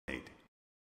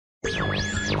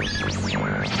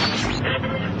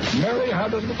Mary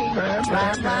had a little man.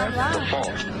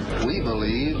 We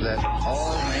believe that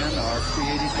all men are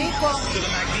created equal. To the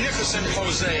magnificent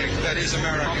mosaic that is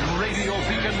America. From radio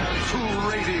beacon to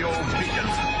radio beacon.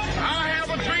 I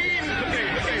have a dream today.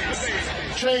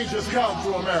 Change has come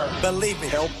to America. Believe me.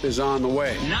 Help is on the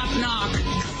way. Knock, knock.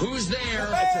 Who's there?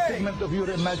 It's a figment of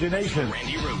your imagination.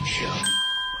 Randi Rhodes Show.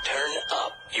 Turn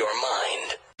up your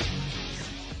mind.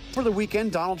 For the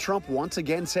weekend, Donald Trump once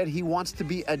again said he wants to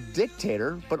be a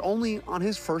dictator, but only on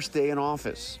his first day in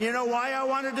office. You know why I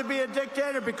wanted to be a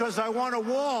dictator? Because I want a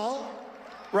wall,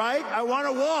 right? I want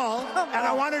a wall, and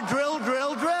I want to drill.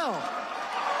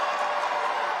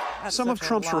 Some of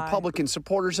Trump's Republican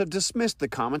supporters have dismissed the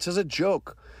comments as a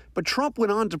joke, but Trump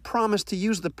went on to promise to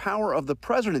use the power of the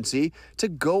presidency to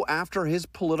go after his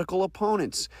political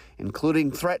opponents,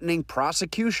 including threatening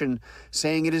prosecution,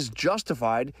 saying it is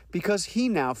justified because he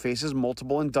now faces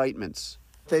multiple indictments.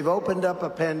 They've opened up a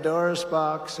Pandora's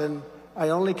box, and I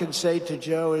only can say to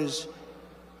Joe is,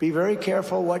 be very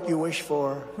careful what you wish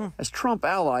for. As Trump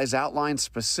allies outlined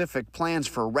specific plans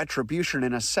for retribution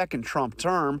in a second Trump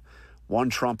term, one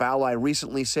Trump ally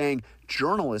recently saying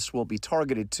journalists will be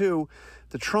targeted too,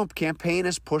 the Trump campaign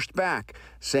has pushed back,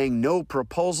 saying no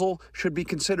proposal should be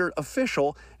considered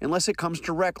official unless it comes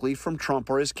directly from Trump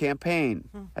or his campaign.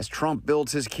 As Trump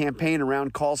builds his campaign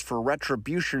around calls for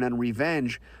retribution and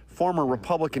revenge, former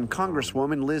Republican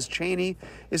Congresswoman Liz Cheney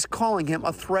is calling him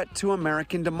a threat to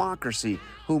American democracy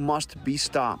who must be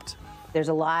stopped. There's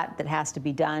a lot that has to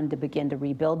be done to begin to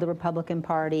rebuild the Republican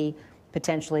Party,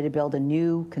 potentially to build a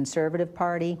new conservative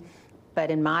party.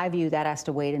 But in my view, that has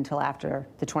to wait until after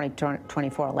the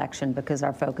 2024 election because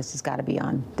our focus has got to be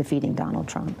on defeating Donald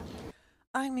Trump.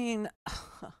 I mean,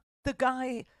 the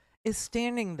guy is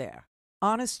standing there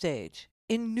on a stage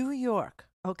in New York,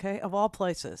 okay, of all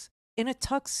places, in a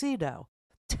tuxedo,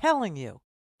 telling you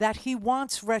that he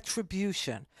wants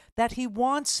retribution, that he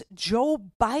wants Joe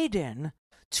Biden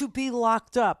to be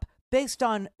locked up based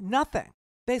on nothing.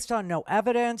 Based on no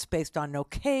evidence, based on no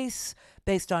case,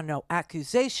 based on no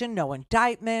accusation, no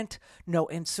indictment, no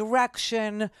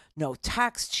insurrection, no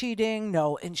tax cheating,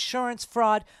 no insurance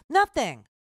fraud, nothing.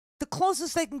 The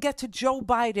closest they can get to Joe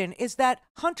Biden is that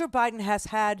Hunter Biden has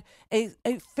had a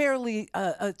fairly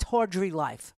tawdry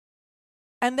life.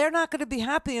 And they're not going to be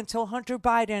happy until Hunter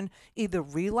Biden either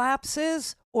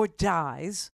relapses or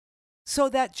dies so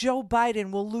that Joe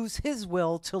Biden will lose his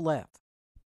will to live.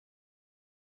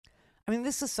 I mean,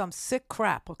 this is some sick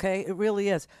crap, okay? It really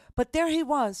is. But there he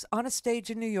was on a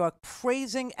stage in New York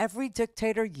praising every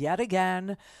dictator yet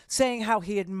again, saying how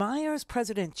he admires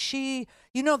President Xi.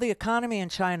 You know, the economy in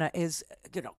China is,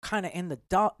 kind of in the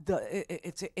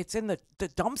dumpster.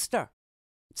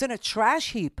 It's in a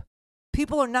trash heap.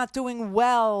 People are not doing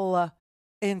well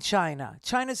in China.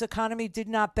 China's economy did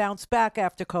not bounce back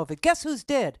after COVID. Guess whose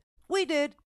did? We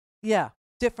did. Yeah,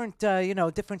 different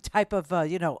type of,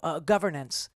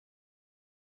 governance.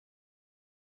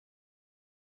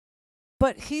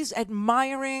 But he's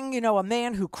admiring, a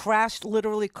man who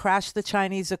literally crashed the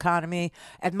Chinese economy,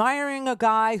 admiring a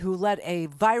guy who let a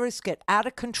virus get out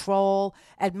of control,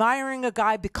 admiring a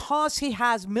guy because he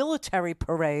has military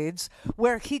parades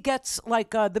where he gets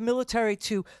the military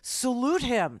to salute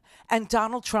him. And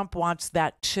Donald Trump wants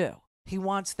that too. He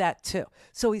wants that too.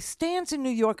 So he stands in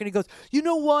New York and he goes, you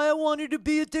know why I wanted to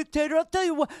be a dictator? I'll tell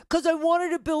you why. Because I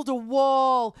wanted to build a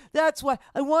wall. That's why.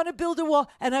 I want to build a wall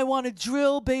and I want to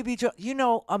drill, baby, drill. You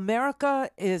know, America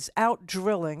is out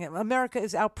drilling. America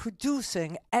is out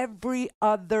producing every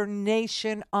other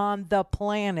nation on the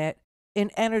planet in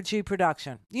energy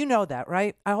production. You know that,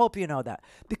 right? I hope you know that.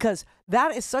 Because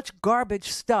that is such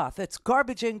garbage stuff. It's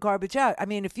garbage in, garbage out. I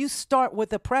mean, if you start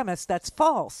with a premise that's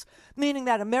false, meaning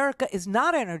that America is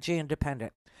not energy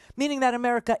independent, meaning that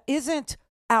America isn't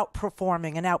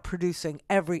outperforming and outproducing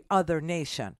every other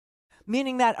nation,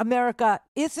 meaning that America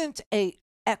isn't a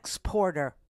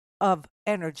exporter of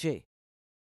energy,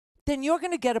 then you're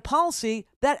going to get a policy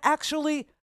that actually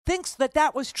thinks that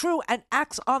that was true and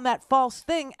acts on that false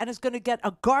thing and is going to get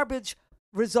a garbage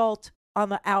result on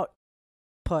the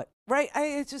output, right?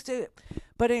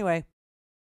 But anyway,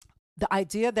 the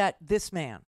idea that this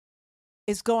man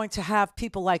is going to have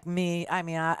people like me, I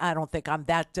mean, I don't think I'm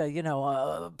that,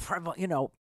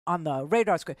 on the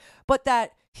radar screen, but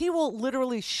that he will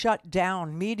literally shut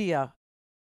down media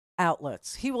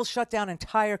outlets. He will shut down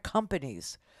entire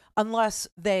companies unless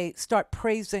they start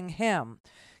praising him.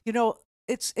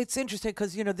 It's interesting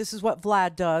because, this is what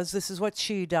Vlad does. This is what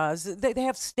she does. They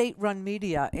have state-run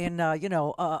media in,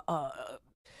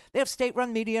 they have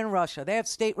state-run media in Russia. They have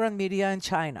state-run media in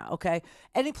China, okay?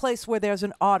 Any place where there's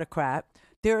an autocrat,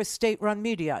 there is state-run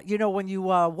media. You know, when you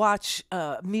watch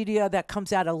media that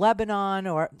comes out of Lebanon,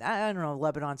 or I don't know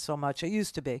Lebanon so much, it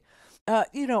used to be,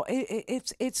 you know,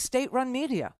 it's state-run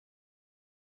media.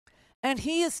 And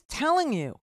he is telling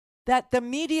you that the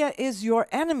media is your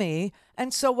enemy,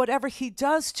 and so whatever he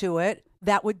does to it,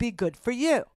 that would be good for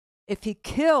you. If he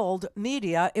killed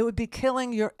media, it would be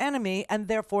killing your enemy, and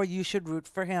therefore you should root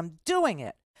for him doing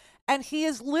it. And he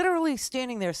is literally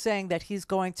standing there saying that he's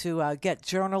going to get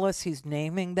journalists. He's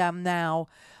naming them now.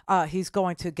 He's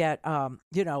going to get,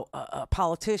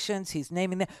 politicians. He's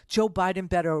naming them. Joe Biden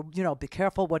better, be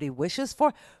careful what he wishes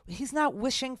for. He's not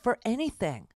wishing for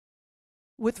anything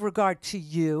with regard to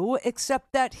you,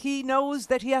 except that he knows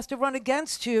that he has to run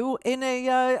against you in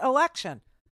a election.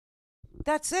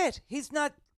 That's it. He's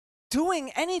not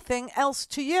doing anything else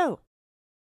to you.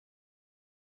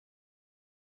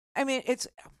 I mean, it's...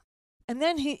 And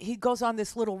then he goes on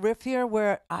this little riff here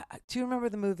where, do you remember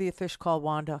the movie A Fish Called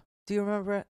Wanda? Do you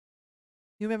remember it?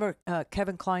 You remember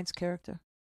Kevin Kline's character?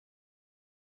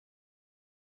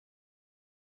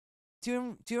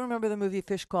 Do you remember the movie A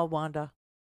Fish Called Wanda?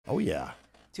 Oh, yeah.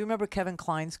 Do you remember Kevin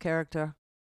Kline's character?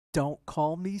 Don't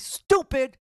call me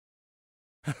stupid.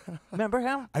 Remember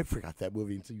him? I forgot that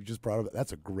movie until you just brought it up.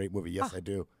 That's a great movie. Yes, I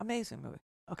do. Amazing movie.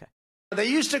 Okay. They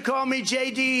used to call me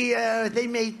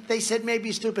JD. They said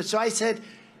maybe stupid. So I said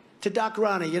to Doc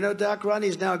Ronnie, Doc Ronnie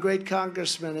is now a great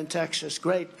congressman in Texas.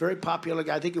 Great, very popular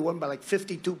guy. I think he won by like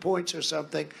 52 points or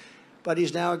something. But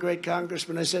he's now a great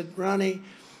congressman. I said, Ronnie,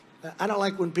 I don't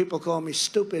like when people call me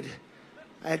stupid.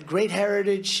 I had great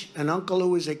heritage, an uncle who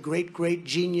was a great, great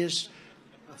genius,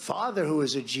 a father who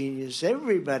was a genius.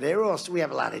 Everybody, we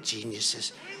have a lot of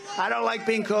geniuses. I don't like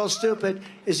being called stupid.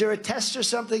 Is there a test or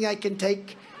something I can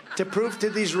take to prove to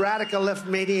these radical left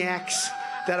maniacs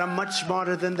that I'm much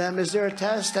smarter than them? Is there a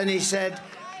test? And he said,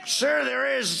 sir,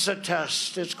 there is a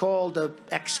test. It's called the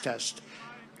X test.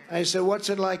 I said, what's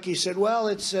it like? He said, well,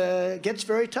 it gets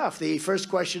very tough. The first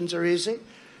questions are easy,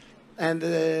 and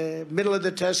the middle of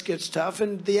the test gets tough,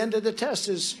 and the end of the test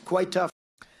is quite tough.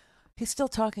 He's still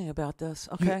talking about this,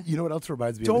 okay? You know what else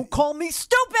reminds me Don't call me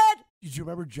stupid! Did you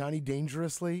remember Johnny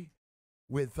Dangerously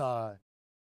with...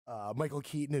 Michael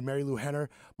Keaton and Mary Lou Henner?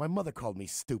 My mother called me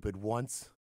stupid once.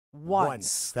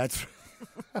 Once. That's...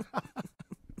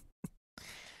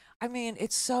 I mean,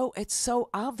 it's so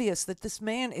obvious that this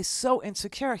man is so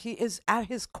insecure. He is at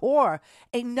his core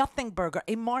a nothing burger,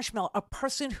 a marshmallow, a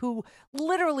person who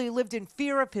literally lived in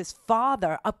fear of his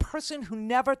father, a person who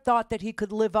never thought that he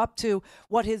could live up to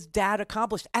what his dad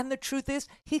accomplished. And the truth is,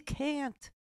 he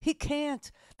can't. He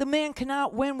can't. The man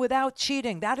cannot win without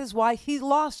cheating. That is why he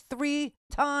lost 3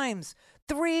 times,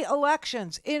 3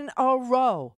 elections in a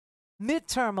row.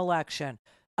 Midterm election,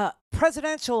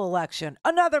 presidential election,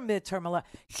 another midterm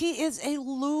election. He is a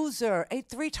loser, a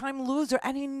 3-time loser,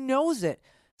 and he knows it.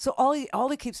 So all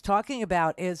he keeps talking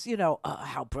about is,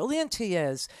 how brilliant he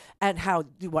is and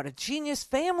what a genius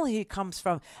family he comes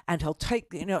from. And he'll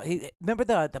take, remember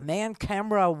the man,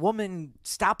 camera, woman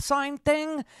stop sign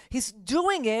thing? He's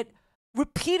doing it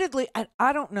repeatedly. And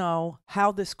I don't know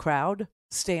how this crowd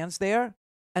stands there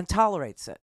and tolerates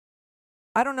it.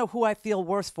 I don't know who I feel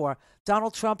worse for.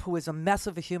 Donald Trump, who is a mess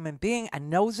of a human being and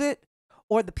knows it,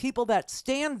 or the people that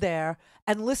stand there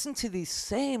and listen to these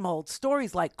same old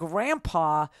stories like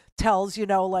Grandpa tells,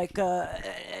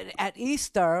 at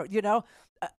Easter,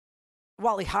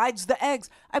 while he hides the eggs.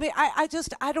 I mean, I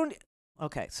don't.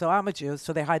 Okay, so I'm a Jew,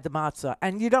 so they hide the matzah.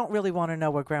 And you don't really want to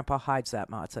know where Grandpa hides that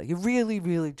matzah. You really,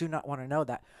 really do not want to know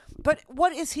that. But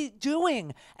what is he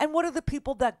doing? And what are the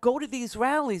people that go to these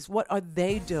rallies? What are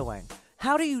they doing?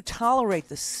 How do you tolerate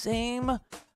the same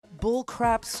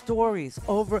bullcrap stories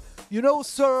over,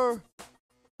 sir?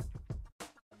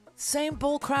 Same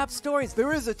bullcrap stories.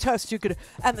 There is a test you could,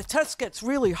 and the test gets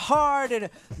really hard, and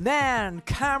man,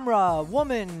 camera,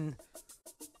 woman.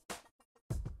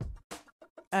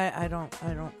 I don't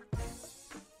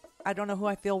know who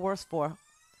I feel worse for.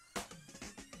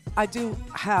 I do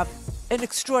have an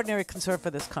extraordinary concern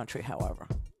for this country, however,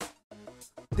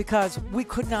 because we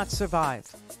could not survive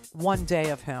one day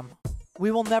of him.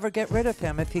 We will never get rid of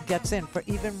him if he gets in for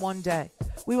even one day.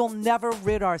 We will never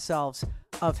rid ourselves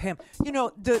of him.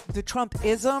 The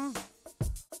Trumpism,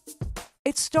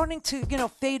 it's starting to,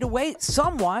 fade away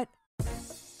somewhat,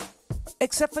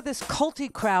 except for this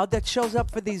culty crowd that shows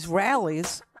up for these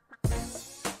rallies.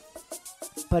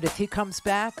 But if he comes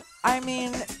back, I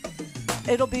mean,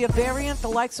 it'll be a variant the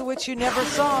likes of which you never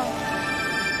saw.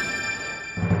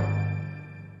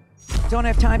 Don't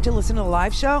have time to listen to the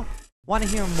live show? Want to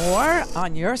hear more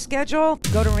on your schedule?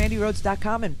 Go to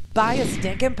RandiRhodes.com and buy a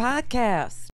stinking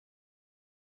podcast.